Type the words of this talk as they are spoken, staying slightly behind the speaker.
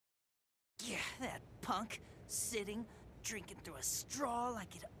Yeah, that punk, sitting, drinking through a straw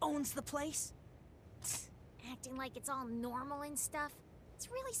like it owns the place. Acting like it's all normal and stuff. It's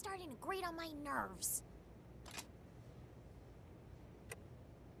really starting to grate on my nerves.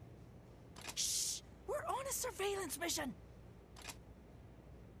 Shh! We're on a surveillance mission!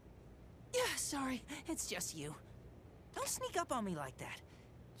 Yeah, sorry, it's just you. Don't sneak up on me like that.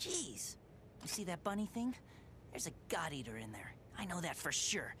 Jeez. You see that bunny thing? There's a god-eater in there. I know that for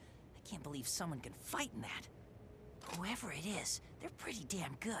sure. I can't believe someone can fight in that. Whoever it is, they're pretty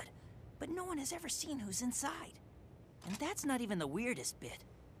damn good. But no one has ever seen who's inside. And that's not even the weirdest bit.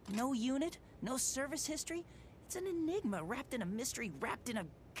 No unit, no service history. It's an enigma wrapped in a mystery wrapped in a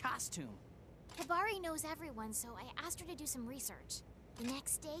costume. Hibari knows everyone, so I asked her to do some research. The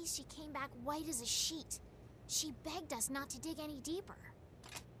next day, she came back white as a sheet. She begged us not to dig any deeper.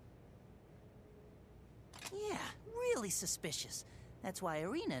 Yeah, really suspicious. That's why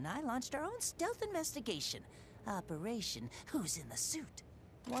Irina and I launched our own stealth investigation. Operation Who's in the Suit.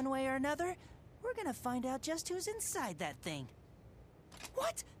 One way or another, we're gonna find out just who's inside that thing.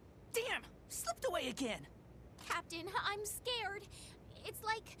 What? Damn! Slipped away again! Captain, I'm scared. It's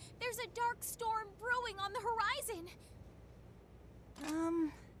like there's a dark storm brewing on the horizon.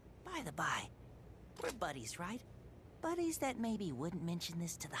 By the by, we're buddies, right? Buddies that maybe wouldn't mention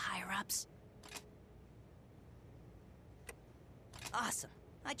this to the higher-ups? Awesome.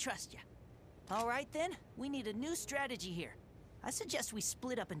 I trust you. All right, then. We need a new strategy here. I suggest we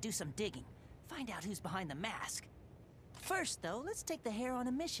split up and do some digging. Find out who's behind the mask. First, though, let's take the hair on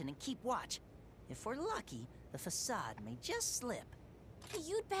a mission and keep watch. If we're lucky, the facade may just slip.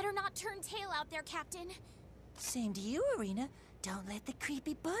 You'd better not turn tail out there, Captain. Same to you, Irina. Don't let the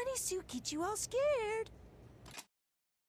creepy bunny suit get you all scared.